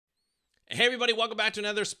Hey everybody, welcome back to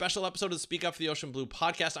another special episode of the Speak Up for the Ocean Blue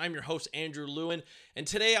podcast. I'm your host, Andrew Lewin, and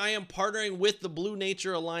today I am partnering with the Blue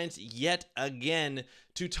Nature Alliance yet again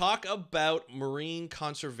to talk about marine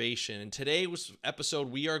conservation. In today's episode,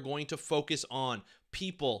 we are going to focus on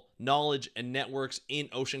people, knowledge, and networks in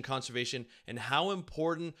ocean conservation and how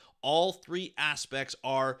important all three aspects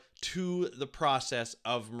are to the process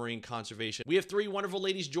of marine conservation. We have three wonderful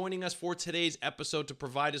ladies joining us for today's episode to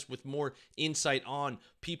provide us with more insight on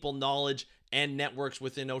people, knowledge, and networks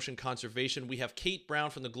within ocean conservation. We have Kate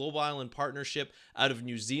Brown from the Global Island Partnership out of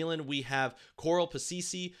New Zealand. We have Coral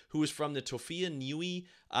Pasisi, who is from the Tofia Niue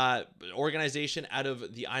organization out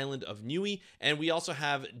of the island of Niue. And we also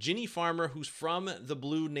have Ginny Farmer, who's from the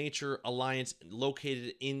Blue Nature Alliance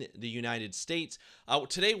located in the United States.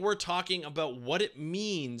 Today, we're talking about what it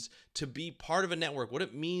means to be part of a network, what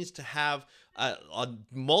it means to have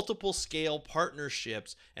multiple scale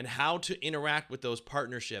partnerships and how to interact with those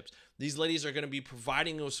partnerships. These ladies are going to be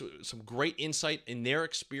providing us some great insight in their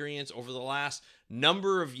experience over the last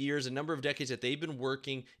number of years, a number of decades that they've been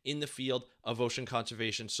working in the field of ocean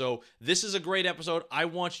conservation. So this is a great episode. I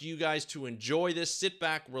want you guys to enjoy this. Sit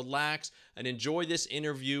back, relax, and enjoy this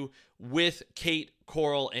interview with Kate,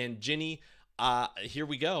 Coral, and Ginny. Here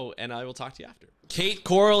we go, and I will talk to you after. Kate,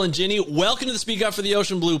 Coral, and Ginny, welcome to the Speak Up for the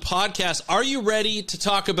Ocean Blue podcast. Are you ready to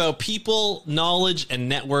talk about people, knowledge, and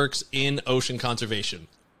networks in ocean conservation?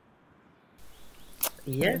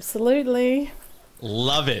 Yes. Absolutely.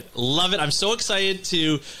 Love it. I'm so excited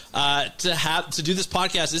to do this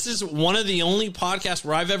podcast. This is one of the only podcasts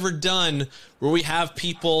where I've ever done where we have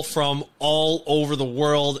people from all over the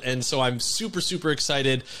world, and so I'm super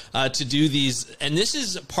excited to do these. And this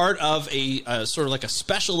is part of a sort of like a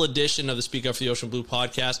special edition of the Speak Up for the Ocean Blue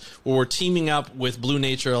podcast, where we're teaming up with Blue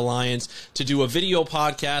Nature Alliance to do a video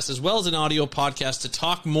podcast as well as an audio podcast to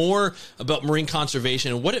talk more about marine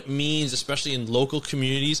conservation and what it means, especially in local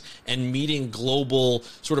communities and meeting global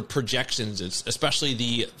sort of projections, especially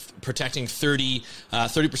the protecting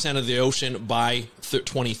 30% of the ocean by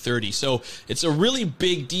 2030. So it's a really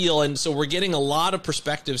big deal, and so we're getting a lot of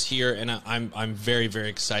perspectives here, and I'm very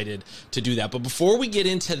excited to do that. But before we get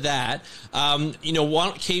into that,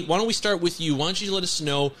 Kate, why don't we start with you? Why don't you let us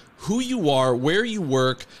know who you are, where you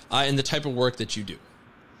work, and the type of work that you do?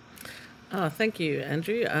 Thank you,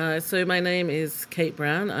 Andrew. So my name is Kate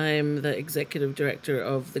Brown. I'm the Executive Director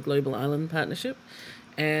of the Global Island Partnership,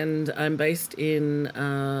 and I'm based in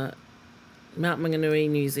Mount Maunganui,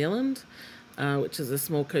 New Zealand, which is a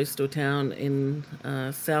small coastal town in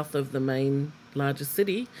south of the main largest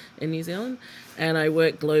city in New Zealand. And I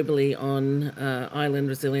work globally on island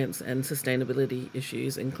resilience and sustainability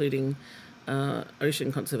issues, including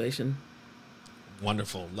ocean conservation.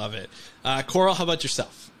 Wonderful. Love it. Coral, how about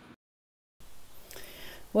yourself?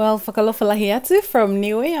 Well, whakalofa lahi atu from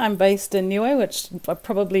Niue. I'm based in Niue, which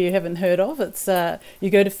probably you haven't heard of. It's you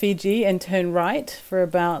go to Fiji and turn right for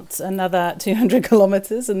about another 200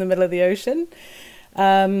 kilometers in the middle of the ocean.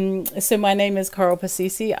 So my name is Coral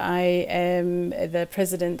Pasisi. I am the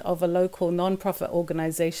president of a local non-profit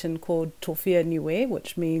organization called Tofia Niue,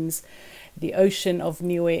 which means the ocean of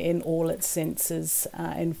Niue in all its senses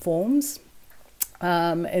and forms.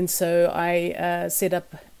 And so I set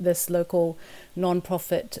up this local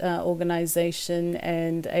non-profit organization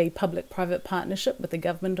and a public-private partnership with the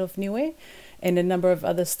government of Niue and a number of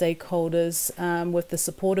other stakeholders with the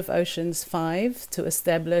support of Oceans 5 to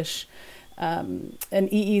establish an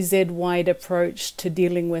EEZ-wide approach to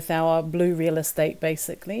dealing with our blue real estate,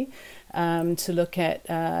 basically, to look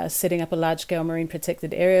at setting up a large-scale marine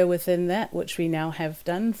protected area within that, which we now have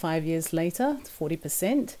done 5 years later,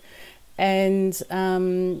 40%. And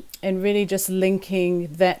really just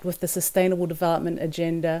linking that with the sustainable development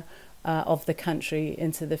agenda of the country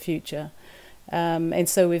into the future. And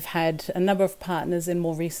so we've had a number of partners and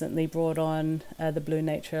more recently brought on the Blue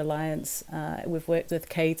Nature Alliance. We've worked with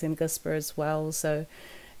Kate and Gusper as well. So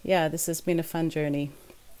yeah, this has been a fun journey.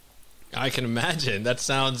 I can imagine. That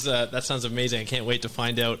sounds amazing. I can't wait to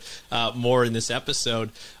find out more in this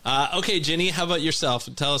episode. Okay, Ginny, how about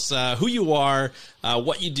yourself? Tell us who you are,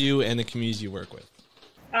 what you do, and the communities you work with.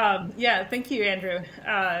 Thank you, Andrew.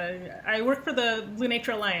 I work for the Blue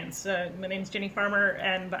Nature Alliance. My name is Ginny Farmer,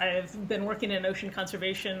 and I've been working in ocean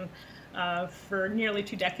conservation for nearly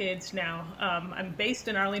 2 decades now. I'm based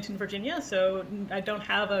in Arlington, Virginia, so I don't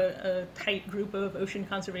have a tight group of ocean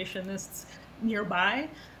conservationists nearby.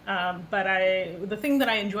 But the thing that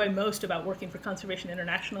I enjoy most about working for Conservation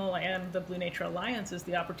International and the Blue Nature Alliance is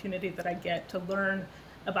the opportunity that I get to learn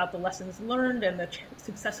about the lessons learned and the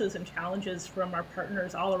successes and challenges from our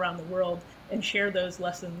partners all around the world and share those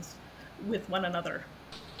lessons with one another.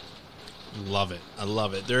 Love it. I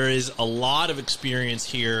love it. There is a lot of experience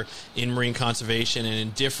here in marine conservation and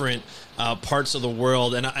in different parts of the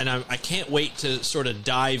world. And I can't wait to sort of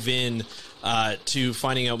dive in to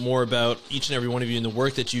finding out more about each and every one of you and the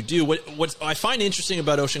work that you do. What I find interesting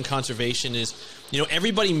about ocean conservation is,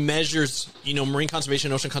 everybody measures, marine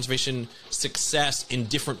conservation, ocean conservation success in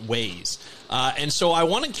different ways. And so I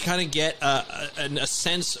want to kind of get a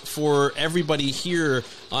sense for everybody here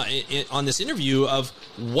on this interview of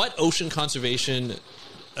what ocean conservation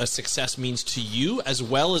success means to you, as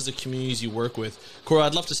well as the communities you work with. Cora,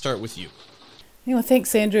 I'd love to start with you. Well,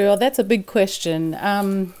 thanks, Andrew. Oh, that's a big question.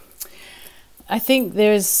 I think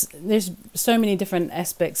there's so many different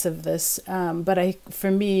aspects of this, but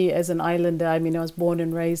for me as an islander, I was born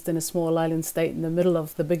and raised in a small island state in the middle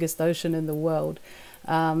of the biggest ocean in the world,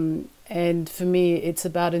 and for me it's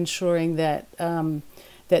about ensuring that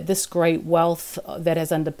that this great wealth that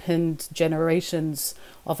has underpinned generations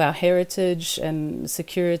of our heritage and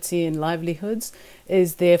security and livelihoods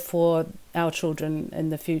is there for our children in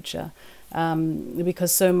the future.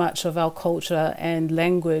 Because so much of our culture and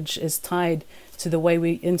language is tied to the way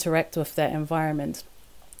we interact with that environment.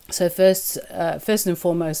 So first and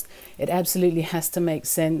foremost, it absolutely has to make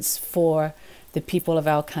sense for the people of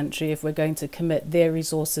our country. If we're going to commit their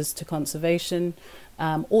resources to conservation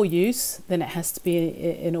or use, then it has to be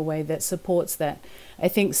in a way that supports that. I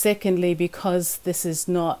think secondly, because this is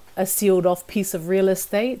not a sealed off piece of real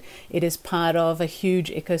estate, it is part of a huge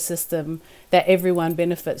ecosystem that everyone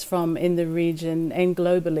benefits from in the region and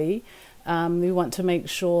globally. We want to make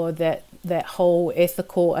sure that that whole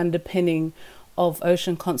ethical underpinning of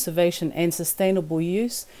ocean conservation and sustainable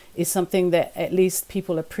use is something that at least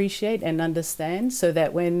people appreciate and understand, so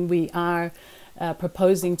that when we are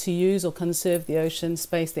proposing to use or conserve the ocean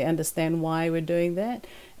space, they understand why we're doing that.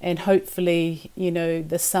 And hopefully,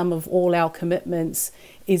 the sum of all our commitments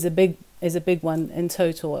is a big one in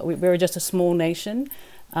total. We're just a small nation,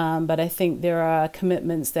 but I think there are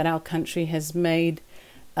commitments that our country has made,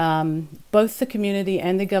 both the community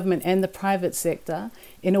and the government and the private sector,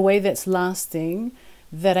 in a way that's lasting,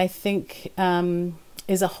 that I think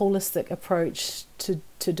is a holistic approach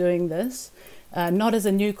to doing this. Not as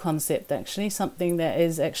a new concept, actually, something that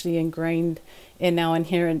is actually ingrained in our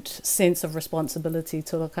inherent sense of responsibility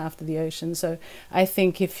to look after the ocean. So I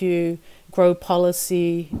think if you grow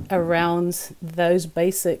policy around those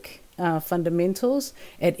basic fundamentals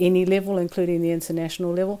at any level, including the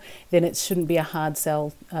international level, then it shouldn't be a hard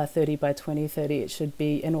sell 30 by 2030. It should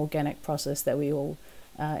be an organic process that we all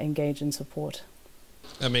engage and support.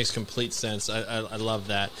 That makes complete sense. I love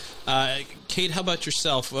that. Kate, how about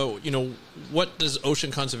yourself? What does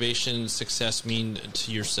ocean conservation success mean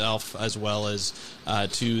to yourself, as well as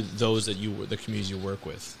to those that the communities you work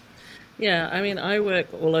with? Yeah, I work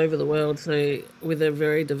all over the world, so with a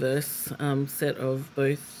very diverse set of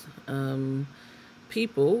both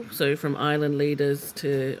people, so from island leaders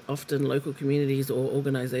to often local communities or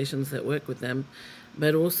organizations that work with them,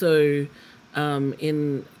 but also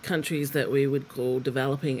in countries that we would call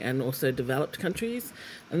developing and also developed countries.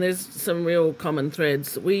 And there's some real common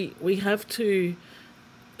threads. We have to,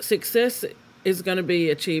 success is going to be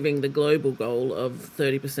achieving the global goal of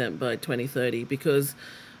 30% by 2030, because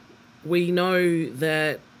we know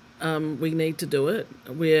that we need to do it.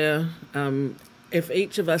 If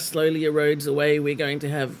each of us slowly erodes away, we're going to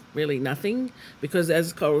have really nothing, because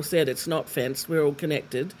as Coral said, it's not fenced. We're all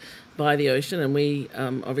connected by the ocean, and we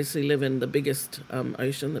obviously live in the biggest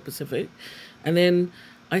ocean, the Pacific. And then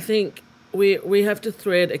I think we have to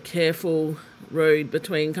thread a careful road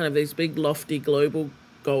between kind of these big lofty global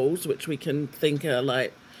goals, which we can think are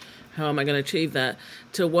like, how am I going to achieve that,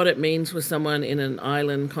 to what it means for someone in an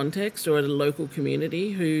island context or at a local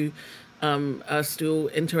community who are still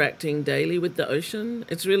interacting daily with the ocean.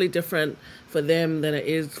 It's really different for them than it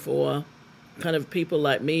is for kind of people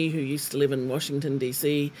like me who used to live in Washington,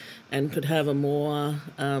 D.C. and could have a more,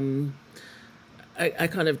 a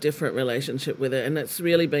kind of different relationship with it. And it's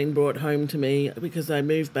really been brought home to me because I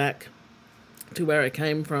moved back to where I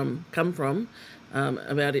come from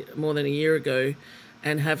about more than a year ago,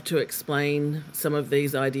 and have to explain some of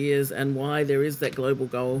these ideas and why there is that global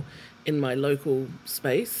goal in my local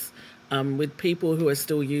space, with people who are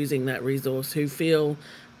still using that resource, who feel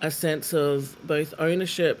a sense of both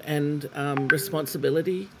ownership and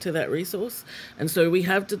responsibility to that resource. And so we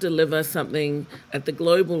have to deliver something at the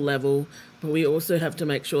global level, but we also have to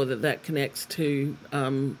make sure that that connects to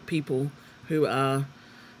people who are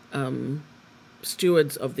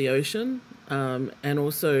stewards of the ocean, and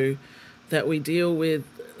also that we deal with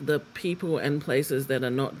the people and places that are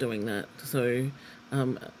not doing that. So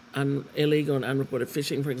illegal and unreported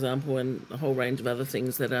fishing, for example, and a whole range of other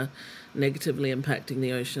things that are negatively impacting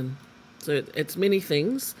the ocean. So it's many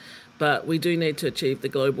things, but we do need to achieve the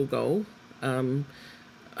global goal.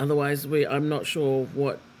 Otherwise, I'm not sure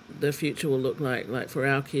what the future will look like for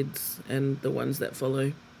our kids and the ones that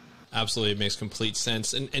follow. Absolutely, it makes complete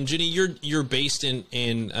sense. And Ginny, you're based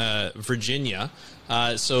in Virginia,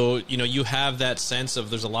 so you have that sense of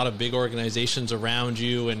there's a lot of big organizations around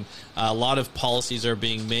you, and a lot of policies are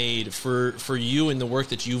being made for you in the work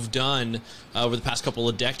that you've done over the past couple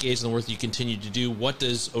of decades and the work that you continue to do. What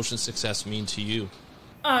does ocean success mean to you?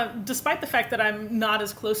 Despite the fact that I'm not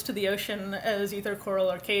as close to the ocean as either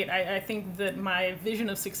Coral or Kate, I think that my vision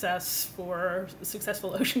of success for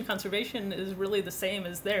successful ocean conservation is really the same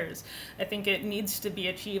as theirs. I think it needs to be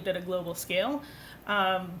achieved at a global scale,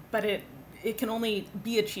 but it can only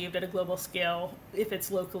be achieved at a global scale if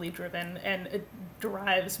it's locally driven and it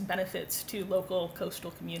derives benefits to local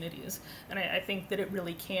coastal communities. And I think that it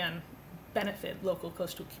really can benefit local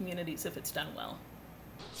coastal communities if it's done well.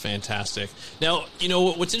 Fantastic. Now,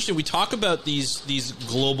 what's interesting, we talk about these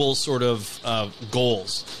global sort of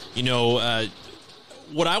goals.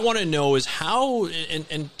 What I want to know is how,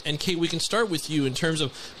 and Kate, we can start with you in terms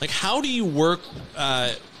of how do you work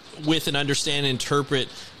with and understand and interpret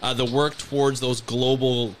the work towards those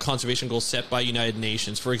global conservation goals set by United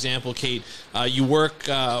Nations. For example, Kate, you work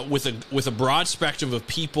with a broad spectrum of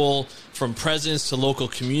people, from presidents to local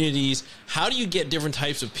communities. How do you get different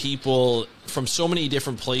types of people from so many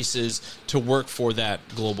different places to work for that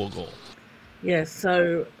global goal? Yes,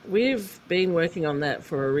 so we've been working on that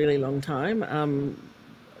for a really long time,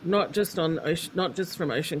 not just from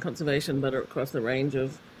ocean conservation, but across a range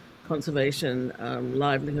of conservation,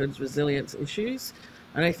 livelihoods, resilience issues.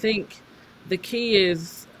 And I think the key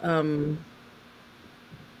is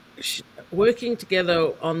working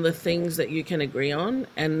together on the things that you can agree on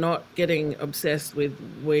and not getting obsessed with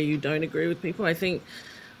where you don't agree with people. I think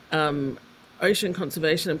ocean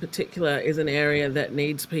conservation in particular is an area that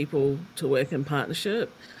needs people to work in partnership,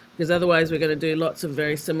 because otherwise we're going to do lots of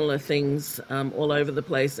very similar things all over the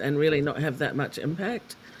place and really not have that much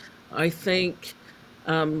impact. I think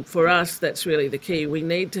for us, that's really the key. We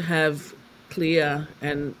need to have clear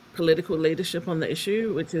and political leadership on the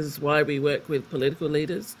issue, which is why we work with political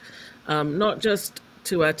leaders, not just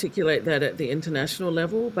to articulate that at the international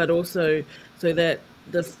level, but also so that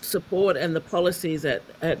the support and the policies at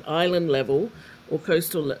island level or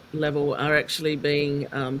coastal level are actually being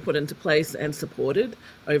put into place and supported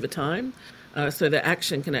over time, so that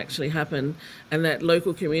action can actually happen and that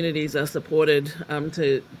local communities are supported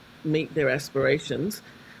to meet their aspirations.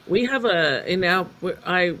 We have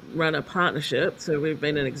I run a partnership, so we've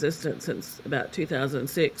been in existence since about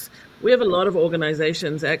 2006. We have a lot of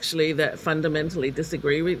organizations actually that fundamentally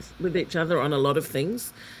disagree with each other on a lot of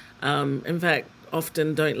things. In fact,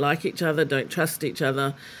 often don't like each other, don't trust each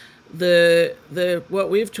other. What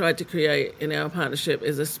we've tried to create in our partnership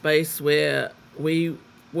is a space where we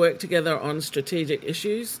work together on strategic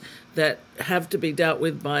issues that have to be dealt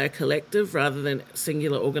with by a collective rather than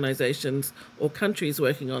singular organizations or countries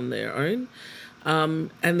working on their own,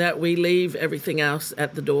 and that we leave everything else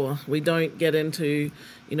at the door. We don't get into,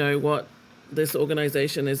 what this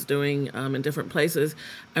organization is doing in different places.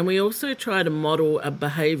 And we also try to model a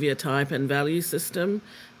behavior type and value system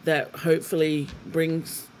that hopefully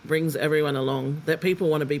brings everyone along, that people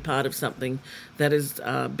want to be part of something that is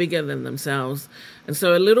bigger than themselves. And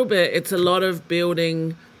so it's a lot of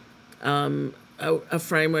building a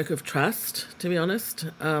framework of trust, to be honest,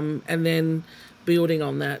 and then building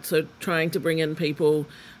on that. So trying to bring in people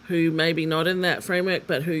who may be not in that framework,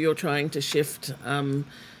 but who you're trying to shift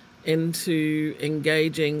into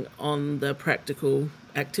engaging on the practical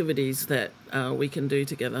activities that we can do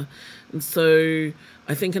together. And so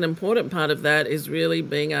I think an important part of that is really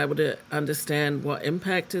being able to understand what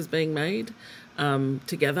impact is being made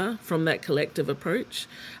together from that collective approach.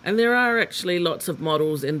 And there are actually lots of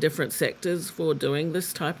models in different sectors for doing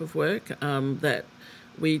this type of work that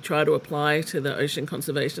we try to apply to the ocean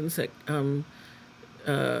conservation sector.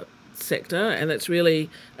 And it's really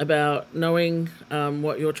about knowing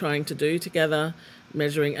what you're trying to do together,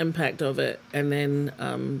 measuring impact of it, and then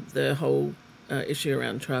the whole issue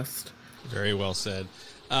around trust. Very well said.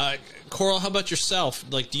 Coral, how about yourself?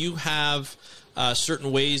 Do you have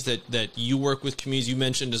certain ways that you work with communities? You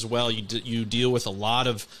mentioned as well, you deal with a lot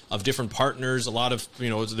of different partners, a lot of,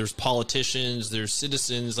 there's politicians, there's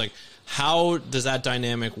citizens. How does that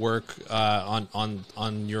dynamic work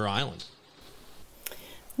on your island?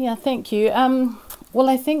 Yeah, thank you. Well,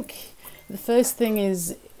 I think the first thing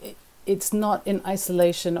is it's not in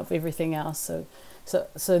isolation of everything else. So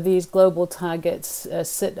So these global targets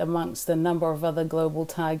sit amongst a number of other global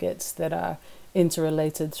targets that are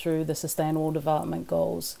interrelated through the Sustainable Development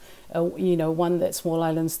Goals. One that small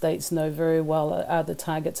island states know very well are the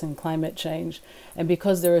targets in climate change. And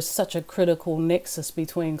because there is such a critical nexus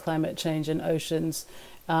between climate change and oceans,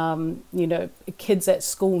 kids at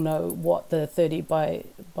school know what the 30 by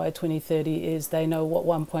 2030 is. They know what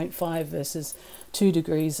 1.5 versus 2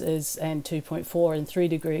 degrees is, and 2.4 and 3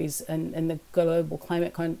 degrees in the global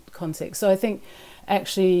climate context. So I think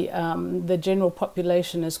actually the general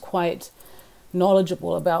population is quite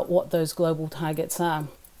knowledgeable about what those global targets are.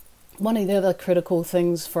 One of the other critical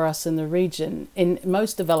things for us in the region, in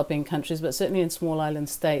most developing countries, but certainly in small island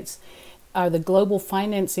states, are the global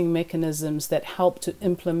financing mechanisms that help to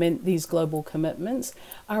implement these global commitments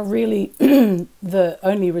are really the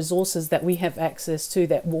only resources that we have access to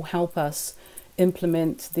that will help us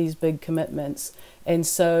implement these big commitments. And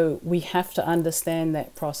so we have to understand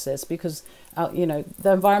that process, because the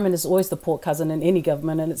environment is always the poor cousin in any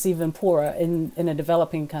government, and it's even poorer in a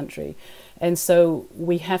developing country. And so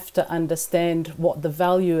we have to understand what the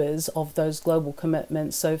value is of those global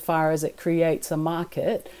commitments so far as it creates a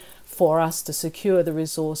market for us to secure the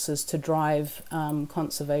resources to drive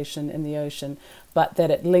conservation in the ocean, but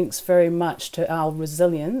that it links very much to our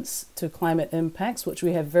resilience to climate impacts, which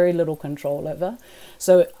we have very little control over.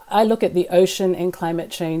 So I look at the ocean and climate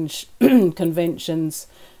change conventions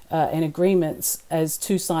and agreements as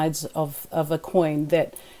two sides of a coin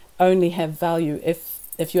that only have value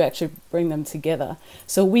if you actually bring them together.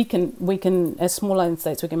 So we can, as small island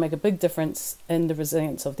states, we can make a big difference in the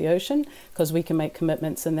resilience of the ocean, because we can make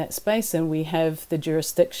commitments in that space and we have the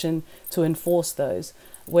jurisdiction to enforce those.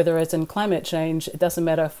 Whether it's in climate change, it doesn't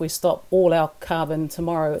matter if we stop all our carbon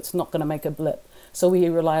tomorrow, it's not going to make a blip. So we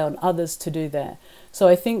rely on others to do that. So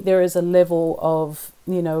I think there is a level of,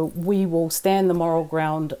 we will stand the moral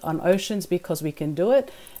ground on oceans because we can do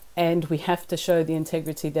it, and we have to show the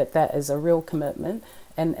integrity that is a real commitment.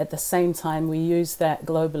 And at the same time, we use that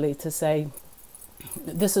globally to say,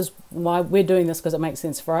 this is why we're doing this, because it makes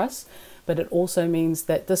sense for us. But it also means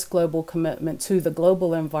that this global commitment to the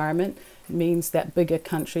global environment means that bigger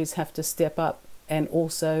countries have to step up and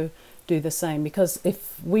also do the same. Because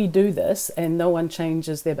if we do this and no one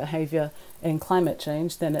changes their behavior in climate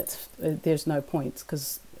change, then there's no point,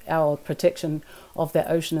 because our protection of that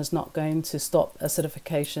ocean is not going to stop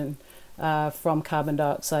acidification from carbon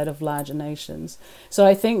dioxide of larger nations. So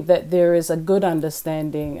I think that there is a good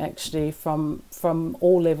understanding actually from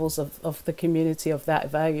all levels of the community of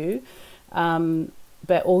that value.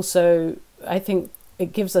 But also I think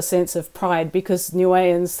it gives a sense of pride, because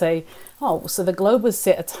Niueans say, oh, so the globe has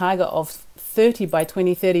set a target of 30 by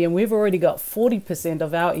 2030 and we've already got 40%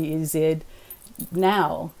 of our EEZ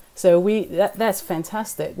now. So that's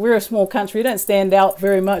fantastic. We're a small country, we don't stand out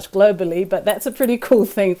very much globally, but that's a pretty cool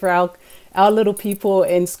thing for our little people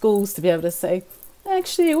in schools to be able to say,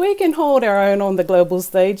 actually, we can hold our own on the global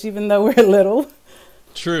stage, even though we're little.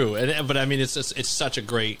 True, but I mean, it's such a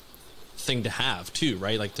great thing to have too,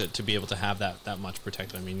 right? Like to be able to have that much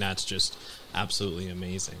protected. I mean, that's just absolutely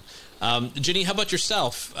amazing. Ginny, how about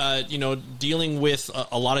yourself? Dealing with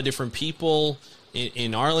a lot of different people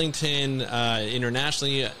in Arlington,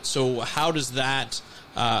 internationally. So how does that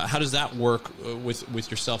work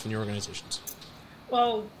with yourself and your organizations?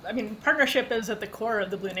 Well, I mean, partnership is at the core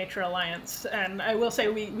of the Blue Nature Alliance, and I will say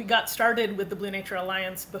we got started with the Blue Nature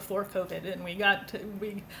Alliance before COVID, and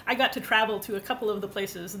I got to travel to a couple of the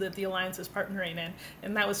places that the Alliance is partnering in,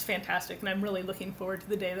 and that was fantastic, and I'm really looking forward to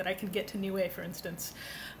the day that I can get to Niue, for instance,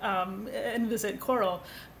 and visit coral.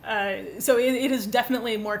 So it is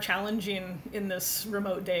definitely more challenging in this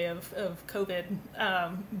remote day of COVID,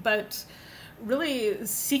 but really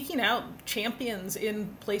seeking out champions in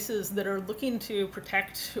places that are looking to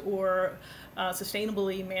protect or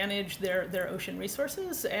sustainably manage their ocean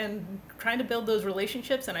resources, and trying to build those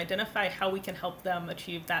relationships and identify how we can help them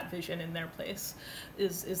achieve that vision in their place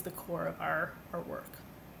is the core of our work.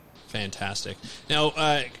 Fantastic.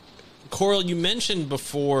 Now, Coral, you mentioned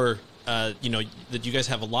before that you guys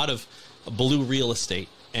have a lot of blue real estate,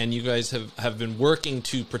 and you guys have been working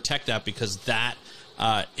to protect that because that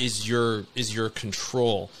is your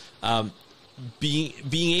control.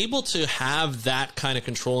 Being able to have that kind of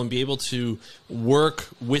control and be able to work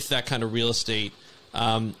with that kind of real estate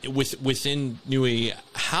within Niue,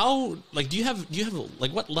 how do you have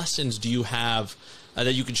what lessons do you have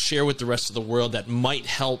that you can share with the rest of the world that might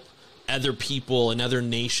help other people and other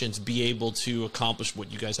nations be able to accomplish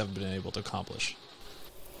what you guys have been able to accomplish?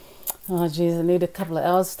 Oh, geez, I need a couple of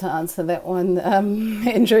hours to answer that one,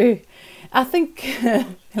 Andrew. I think,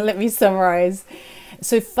 let me summarize.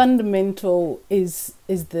 So fundamental is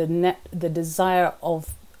the desire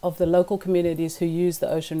of the local communities who use the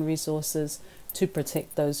ocean resources to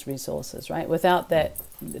protect those resources, right? Without that,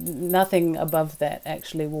 nothing above that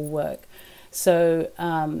actually will work. So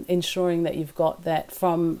ensuring that you've got that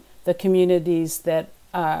from the communities that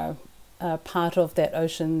are part of that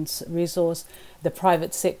ocean's resource, the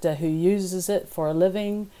private sector who uses it for a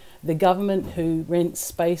living, the government who rents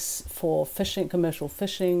space for fishing, commercial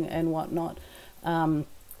fishing and whatnot.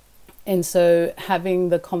 And so having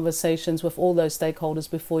the conversations with all those stakeholders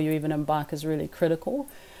before you even embark is really critical.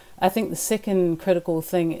 I think the second critical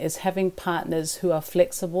thing is having partners who are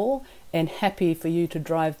flexible and happy for you to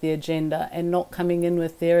drive the agenda, and not coming in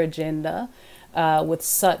with their agenda with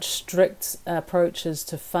such strict approaches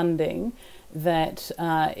to funding that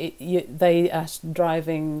they are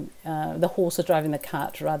driving, the horse are driving the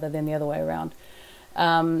cart rather than the other way around.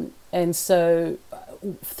 And so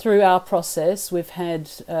through our process, we've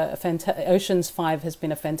had Oceans 5 has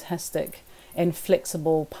been a fantastic and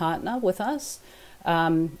flexible partner with us.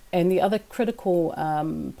 And the other critical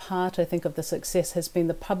part, I think, of the success has been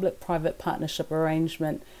the public-private partnership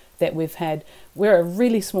arrangement that we've had. We're a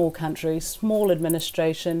really small country, small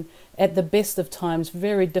administration, at the best of times,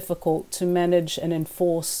 very difficult to manage and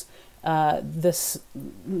enforce this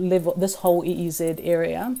whole EEZ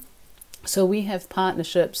area. So we have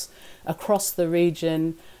partnerships across the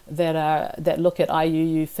region that look at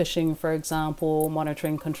IUU fishing, for example,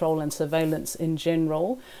 monitoring, control and surveillance in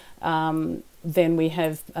general. Then we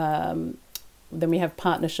have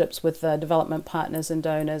partnerships with development partners and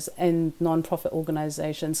donors and non-profit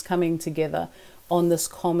organisations coming together on this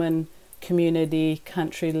common community,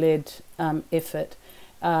 country-led effort,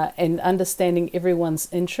 and understanding everyone's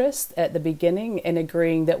interest at the beginning and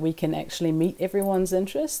agreeing that we can actually meet everyone's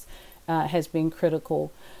interest has been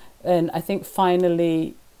critical. And I think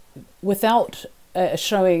finally, without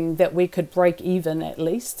showing that we could break even at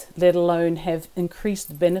least, let alone have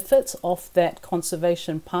increased benefits off that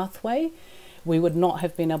conservation pathway, we would not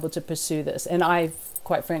have been able to pursue this. And I,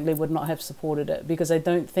 quite frankly, would not have supported it, because I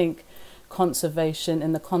don't think conservation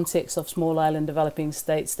in the context of small island developing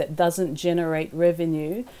states that doesn't generate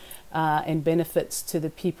revenue and benefits to the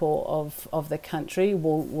people of the country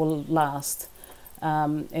will last.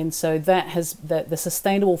 And so that has the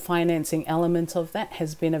sustainable financing element of that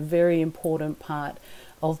has been a very important part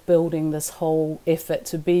of building this whole effort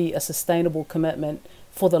to be a sustainable commitment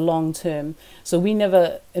for the long term. So we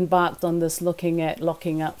never embarked on this looking at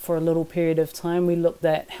locking up for a little period of time. We looked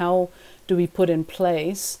at how do we put in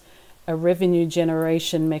place a revenue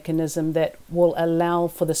generation mechanism that will allow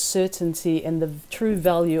for the certainty and the true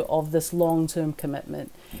value of this long-term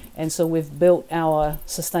commitment. And so we've built our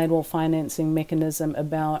sustainable financing mechanism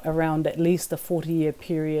around at least a 40-year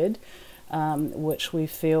period, which we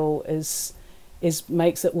feel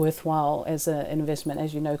makes it worthwhile as an investment.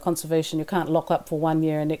 As you know, conservation, you can't lock up for 1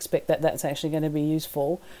 year and expect that that's actually going to be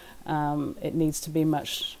useful. It needs to be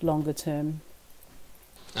much longer term.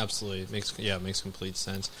 Absolutely, it makes complete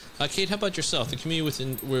sense. Kate, how about yourself? The community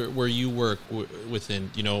within where you work within,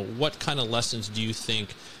 what kind of lessons do you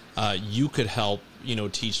think you could help,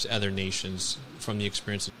 teach other nations from the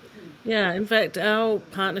experience? Yeah, in fact, our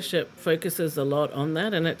partnership focuses a lot on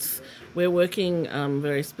that, and we're working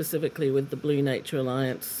very specifically with the Blue Nature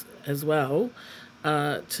Alliance as well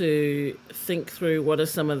to think through what are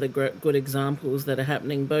some of the good examples that are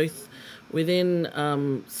happening both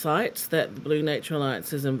within sites that the Blue Nature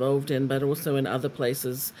Alliance is involved in, but also in other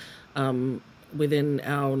places within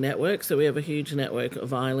our network. So we have a huge network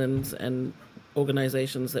of islands and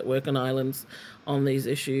organisations that work on islands on these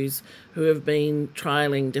issues who have been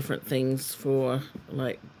trialling different things for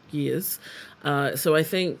years. So I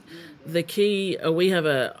think the key, we have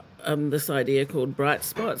this idea called bright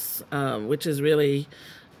spots, which is really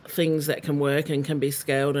things that can work and can be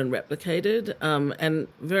scaled and replicated. And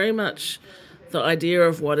very much the idea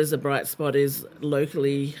of what is a bright spot is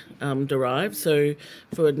locally derived. So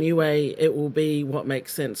for Niue, it will be what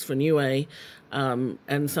makes sense for Niue,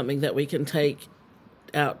 and something that we can take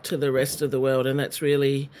out to the rest of the world. And that's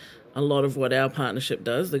really a lot of what our partnership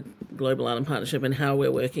does, the Global Island Partnership, and how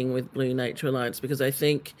we're working with Blue Nature Alliance, because I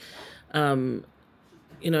think the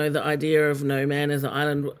idea of no man as an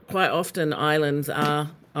island, quite often islands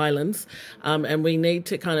are islands, and we need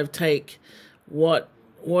to kind of take what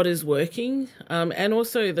is working and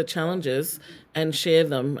also the challenges and share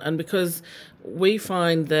them. And because we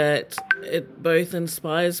find that it both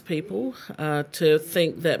inspires people to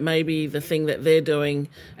think that maybe the thing that they're doing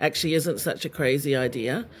actually isn't such a crazy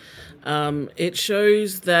idea. It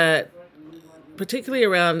shows that particularly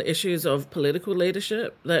around issues of political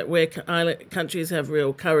leadership, that where countries have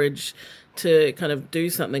real courage to kind of do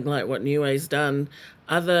something like what Niue's done,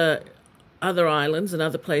 other islands and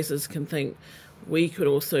other places can think we could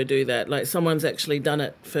also do that. Like someone's actually done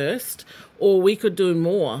it first, or we could do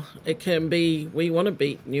more. It can be we want to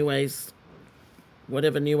beat Niue's,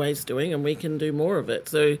 whatever Niue's doing, and we can do more of it.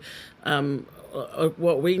 So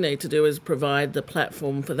what we need to do is provide the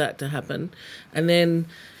platform for that to happen. And then,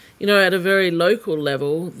 at a very local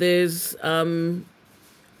level, there's all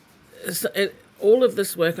of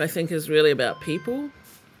this work, I think, is really about people.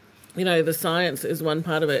 The science is one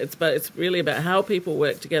part of it, but it's really about how people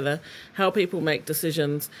work together, how people make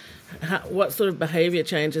decisions, what sort of behaviour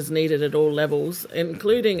change is needed at all levels,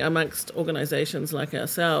 including amongst organisations like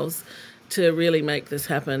ourselves, to really make this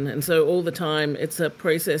happen. And so all the time, it's a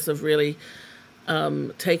process of really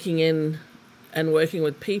taking in and working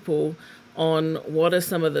with people on what are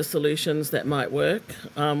some of the solutions that might work,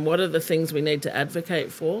 what are the things we need to advocate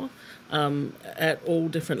for, at all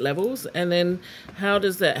different levels, and then how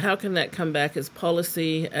can that come back as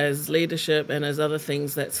policy, as leadership, and as other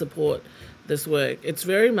things that support this work. It's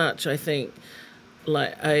very much, I think,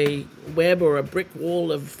 like a web or a brick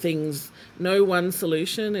wall of things. No one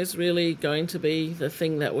solution is really going to be the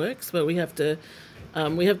thing that works, but we have to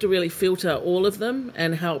really filter all of them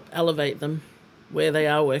and help elevate them where they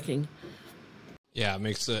are working. Yeah, it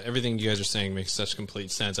makes everything you guys are saying makes such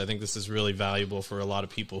complete sense. I think this is really valuable for a lot of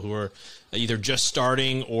people who are either just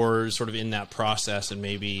starting or sort of in that process and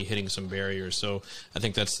maybe hitting some barriers. So I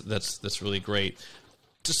think that's really great.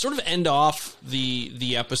 To sort of end off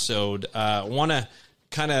the episode, I want to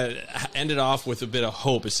kind of end it off with a bit of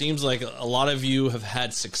hope. It seems like a lot of you have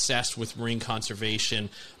had success with marine conservation,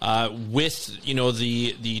 with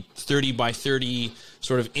the 30 by 30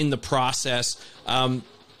 sort of in the process.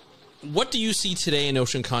 What do you see today in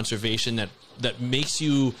ocean conservation that makes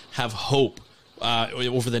you have hope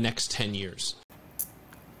over the next 10 years?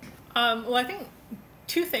 Well, I think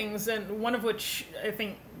two things, and one of which I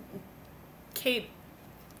think Kate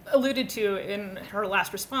alluded to in her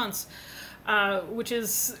last response, which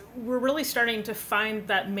is we're really starting to find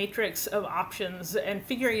that matrix of options and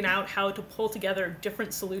figuring out how to pull together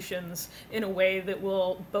different solutions in a way that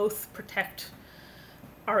will both protect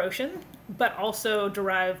our ocean, but also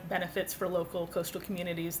derive benefits for local coastal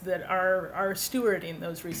communities that are stewarding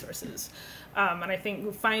those resources. And I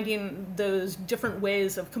think finding those different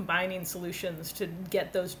ways of combining solutions to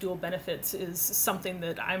get those dual benefits is something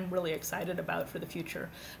that I'm really excited about for the future.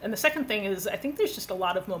 And the second thing is I think there's just a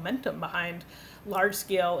lot of momentum behind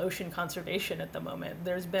large-scale ocean conservation at the moment.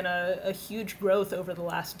 There's been a huge growth over the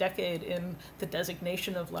last decade in the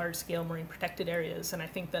designation of large-scale marine protected areas, and I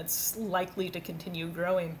think that's likely to continue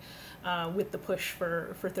growing with the push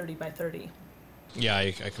for 30 by 30. Yeah,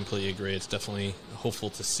 I completely agree. It's definitely hopeful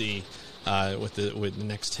to see with the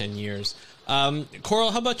next 10 years.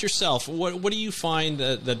 Coral, how about yourself? What do you find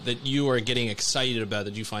that you are getting excited about,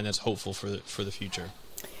 that you find that's hopeful for the future?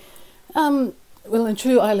 Well, in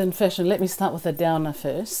true island fashion, let me start with a downer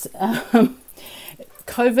first.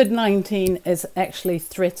 COVID-19 has actually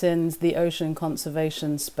threatened the ocean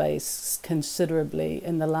conservation space considerably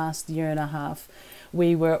in the last year and a half.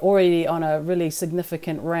 We were already on a really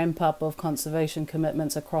significant ramp up of conservation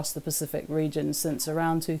commitments across the Pacific region since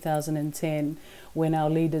around 2010, when our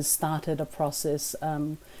leaders started a process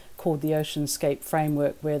called the Oceanscape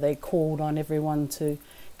Framework, where they called on everyone to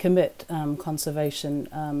commit conservation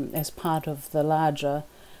as part of the larger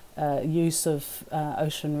use of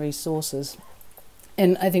ocean resources.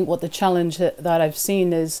 And I think what the challenge that I've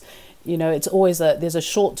seen is, it's always there's a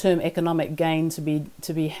short-term economic gain to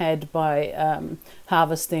be had by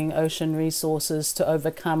harvesting ocean resources to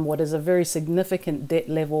overcome what is a very significant debt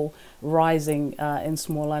level rising in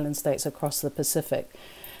small island states across the Pacific.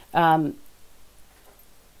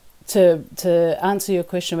 To answer your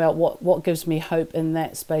question about what gives me hope in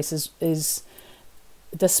that space is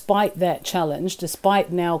despite that challenge,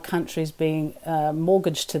 despite now countries being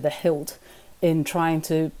mortgaged to the hilt in trying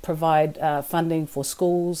to provide funding for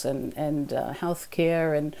schools and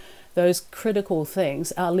healthcare and those critical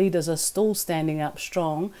things, our leaders are still standing up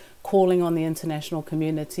strong, calling on the international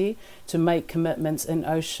community to make commitments in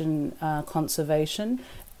ocean conservation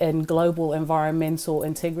and global environmental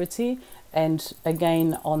integrity, and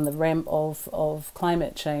again on the ramp of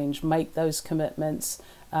climate change, make those commitments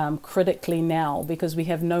critically now, because we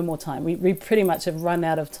have no more time. We pretty much have run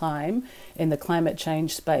out of time in the climate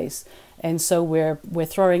change space, and so we're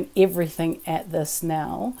throwing everything at this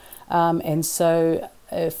now. And so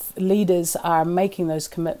if leaders are making those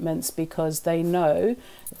commitments because they know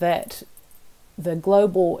that the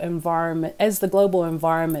global environment, as the global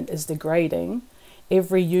environment is degrading,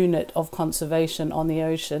 every unit of conservation on the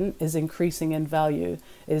ocean is increasing in value,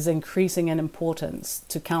 is increasing in importance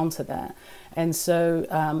to counter that. And so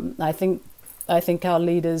I think our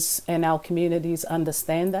leaders and our communities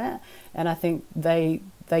understand that, and I think they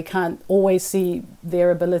can't always see their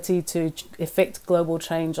ability to affect global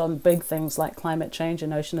change on big things like climate change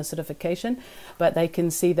and ocean acidification, but they can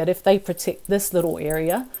see that if they protect this little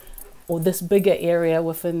area or this bigger area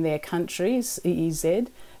within their countries, EEZ,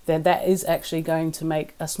 then that is actually going to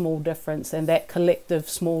make a small difference. And that collective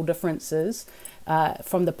small differences,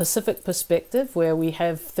 from the Pacific perspective, where we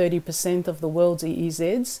have 30% of the world's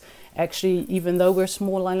EEZs, actually, even though we're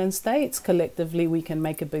small island states, collectively we can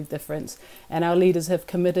make a big difference. And our leaders have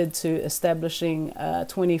committed to establishing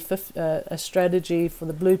a strategy for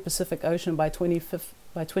the Blue Pacific Ocean by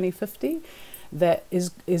 2050 that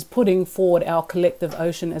is putting forward our collective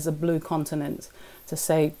ocean as a blue continent, to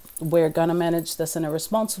say we're going to manage this in a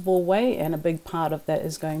responsible way, and a big part of that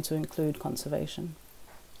is going to include conservation.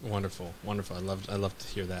 Wonderful, wonderful. I love to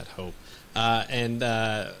hear that, Hope. And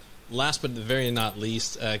last but very not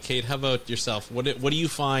least, Kate, how about yourself? What do you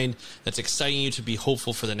find that's exciting you to be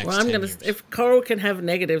hopeful for the next 10 years? If coral can have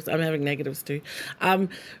negatives, I'm having negatives too.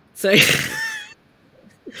 So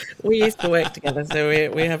we used to work together, so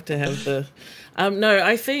we have to have the... no,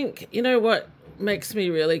 I think, you know what makes me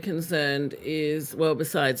really concerned is, well,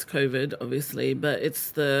 besides COVID, obviously, but it's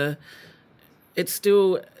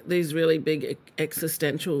still these really big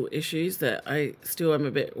existential issues that I still am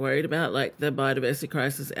a bit worried about, like the biodiversity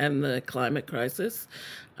crisis and the climate crisis,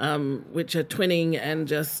 which are twinning, and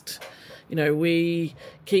just, you know,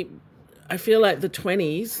 I feel like the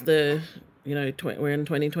 20s, we're in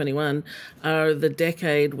 2021, are the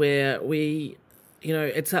decade where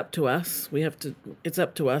it's up to us. It's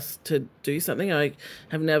up to us to do something. I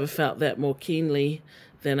have never felt that more keenly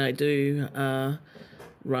than I do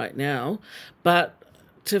right now. But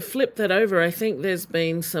to flip that over, I think there's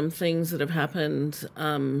been some things that have happened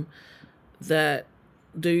that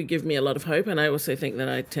do give me a lot of hope. And I also think that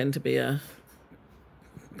I tend to be a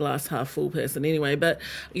glass half full person anyway. But,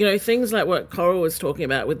 things like what Coral was talking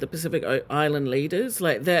about with the Pacific Island leaders,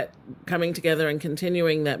 like that coming together and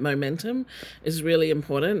continuing that momentum is really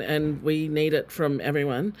important, and we need it from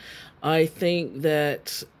everyone. I think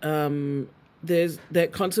that there's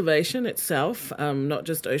that conservation itself, not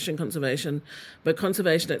just ocean conservation, but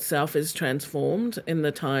conservation itself is transformed in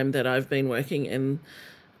the time that I've been working in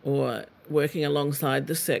or working alongside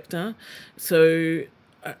the sector. So,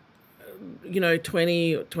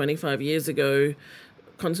 20 or 25 years ago,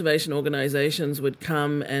 conservation organisations would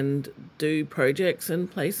come and do projects in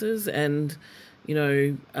places and,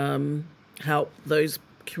 help those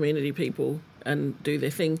community people and do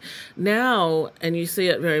their thing. Now, and you see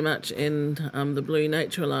it very much in the Blue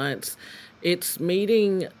Nature Alliance, it's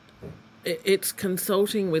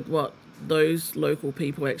consulting with what those local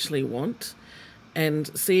people actually want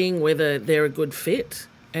and seeing whether they're a good fit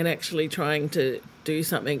and actually trying to do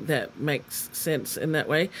something that makes sense in that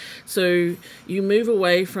way. So you move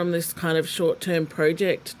away from this kind of short-term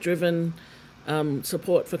project-driven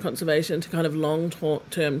support for conservation to kind of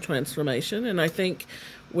long-term transformation. And I think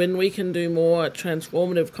when we can do more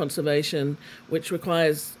transformative conservation, which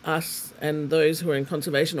requires us and those who are in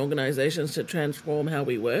conservation organisations to transform how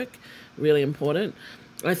we work, really important.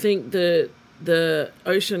 I think the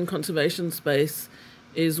ocean conservation space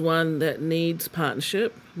is one that needs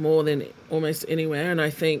partnership more than almost anywhere. And I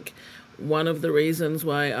think one of the reasons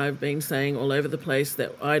why I've been saying all over the place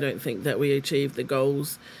that I don't think that we achieved the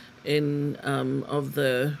goals of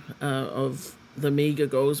the meager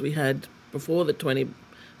goals we had before the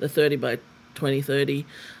 30 by 2030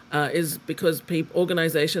 is because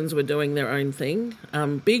organisations were doing their own thing,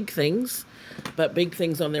 big things, but big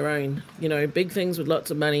things on their own. Big things with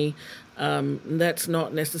lots of money. That's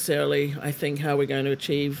not necessarily, I think, how we're going to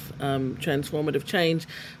achieve transformative change.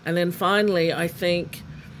 And then finally, I think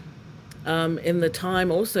in the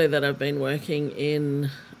time also that I've been working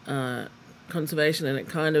in conservation, and it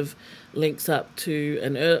kind of links up to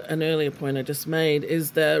an earlier point I just made,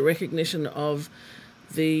 is the recognition of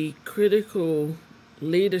the critical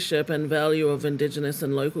leadership and value of Indigenous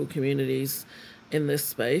and local communities in this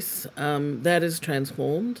space. That is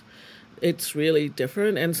transformed. It's really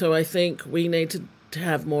different. And so I think we need to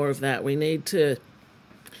have more of that. We need to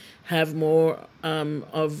have more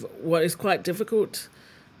of what is quite difficult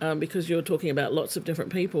because you're talking about lots of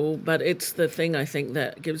different people, but it's the thing I think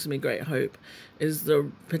that gives me great hope is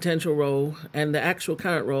the potential role and the actual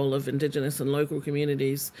current role of Indigenous and local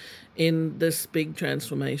communities in this big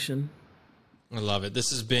transformation. I love it. This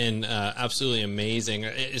has been absolutely amazing.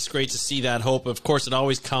 It's great to see that hope. Of course, it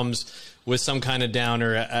always comes with some kind of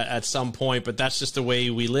downer at some point, but that's just the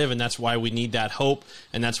way we live, and that's why we need that hope,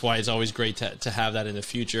 and that's why it's always great to have that in the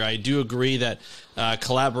future. I do agree that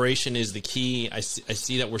collaboration is the key. I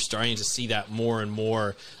see that we're starting to see that more and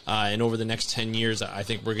more, and over the next 10 years, I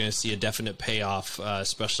think we're going to see a definite payoff,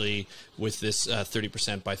 especially with this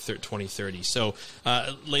 30% by 2030. So,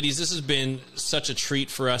 ladies, this has been such a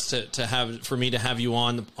treat for us for me to have you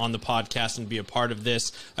on the podcast and be a part of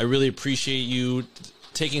this. I really appreciate you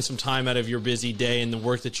taking some time out of your busy day and the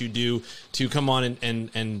work that you do to come on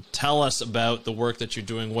and tell us about the work that you're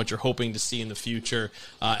doing, what you're hoping to see in the future,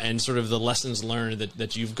 and sort of the lessons learned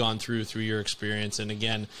that you've gone through your experience. And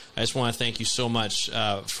again, I just want to thank you so much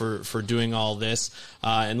for doing all this,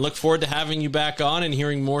 and look forward to having you back on and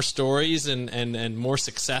hearing more stories and more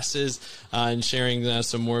successes, and sharing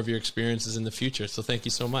some more of your experiences in the future. So thank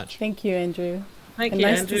you so much. Thank you, Andrew. Thank and you,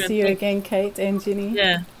 nice Andrew. to see you again, Kate and Ginny.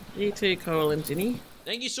 Yeah, you too, Coral and Ginny.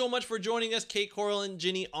 Thank you so much for joining us, Kate, Coral, and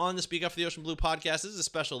Ginny, on the Speak Up for the Ocean Blue podcast. This is a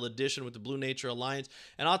special edition with the Blue Nature Alliance.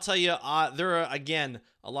 And I'll tell you, there are, again,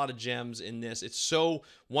 a lot of gems in this. It's so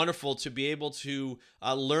wonderful to be able to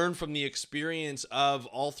learn from the experience of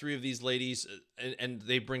all three of these ladies, and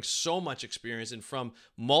they bring so much experience and from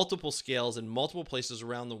multiple scales and multiple places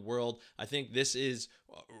around the world. I think this is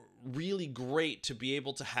really great to be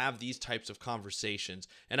able to have these types of conversations.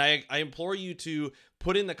 And I implore you to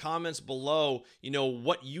put in the comments below,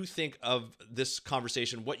 what you think of this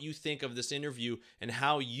conversation, what you think of this interview, and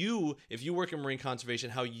how you, if you work in marine conservation,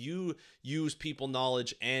 how you use people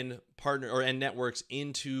knowledge and and networks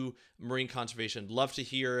into marine conservation. Love to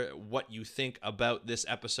hear what you think about this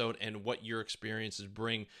episode and what your experiences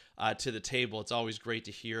bring to the table. It's always great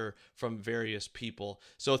to hear from various people.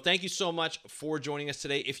 So thank you so much for joining us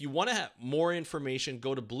today. If you want to have more information,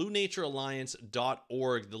 go to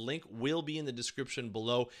bluenaturealliance.org. The link will be in the description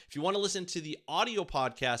below. If you want to listen to the audio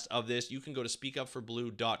podcast of this, you can go to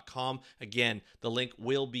speakupforblue.com. Again, the link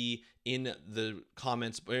will be in the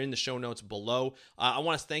comments or in the show notes below. I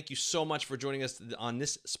want to thank you so much for joining us on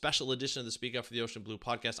this special edition of the Speak Up for the Ocean Blue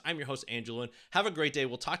podcast. I'm your host, Andrew Lewin. Have a great day.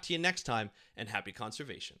 We'll talk to you next time, and happy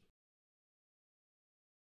conservation.